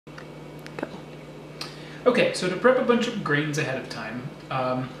Okay, so to prep a bunch of grains ahead of time,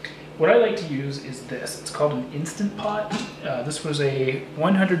 what I like to use is this. It's called an Instant Pot. This was a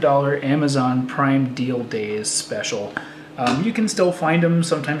 $100 Amazon Prime Deal Days special. You can still find them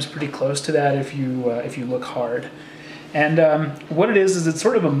sometimes pretty close to that if you look hard. And what it is it's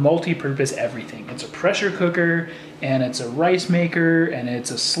sort of a multi-purpose everything. It's a pressure cooker, and it's a rice maker, and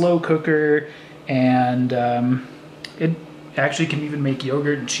it's a slow cooker, and it actually can even make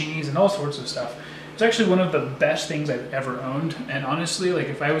yogurt and cheese and all sorts of stuff. It's actually one of the best things I've ever owned, and honestly, like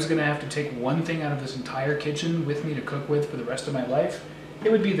if I was gonna have to take one thing out of this entire kitchen with me to cook with for the rest of my life,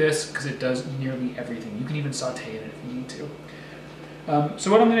 it would be this, because it does nearly everything. You can even saute it if you need to.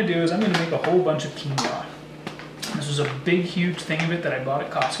 So what I'm gonna do is I'm gonna make a whole bunch of quinoa. This was a big, huge thing of it that I bought at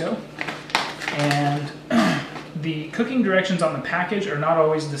Costco, and the cooking directions on the package are not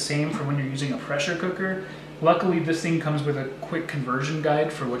always the same for when you're using a pressure cooker. Luckily, this thing comes with a quick conversion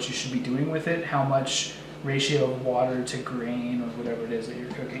guide for what you should be doing with it, how much ratio of water to grain or whatever it is that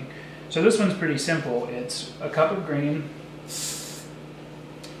you're cooking. So this one's pretty simple. It's a cup of grain, 2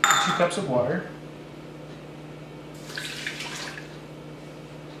 cups of water.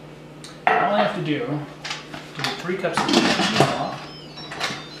 All I have to do is get 3 cups of quinoa,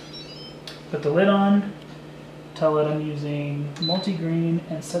 put the lid on, tell it I'm using multigrain,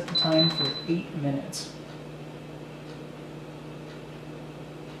 and set the time for 8 minutes.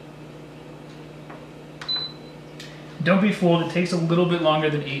 Don't be fooled, it takes a little bit longer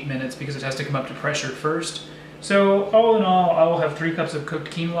than 8 minutes because it has to come up to pressure first. So all in all, I will have 3 cups of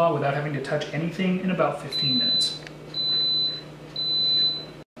cooked quinoa without having to touch anything in about 15 minutes.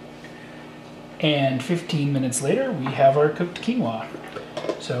 And 15 minutes later, we have our cooked quinoa.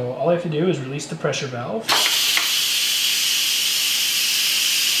 So all I have to do is release the pressure valve.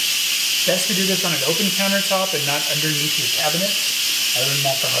 Best to do this on an open countertop and not underneath your cabinets. I learned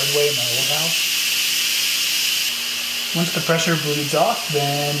that the hard way in my old house. Once the pressure bleeds off,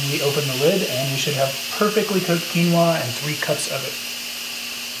 then we open the lid and we should have perfectly cooked quinoa and 3 cups of it.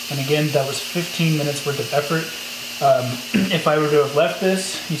 And again, that was 15 minutes worth of effort. If I were to have left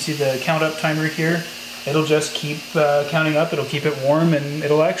this, you see the count up timer here, it'll just keep counting up, it'll keep it warm, and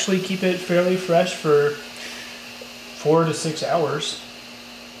it'll actually keep it fairly fresh for 4 to 6 hours.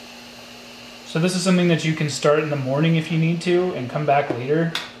 So this is something that you can start in the morning if you need to and come back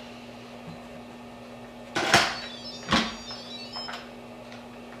later.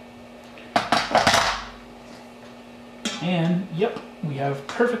 And yep, we have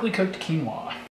perfectly cooked quinoa.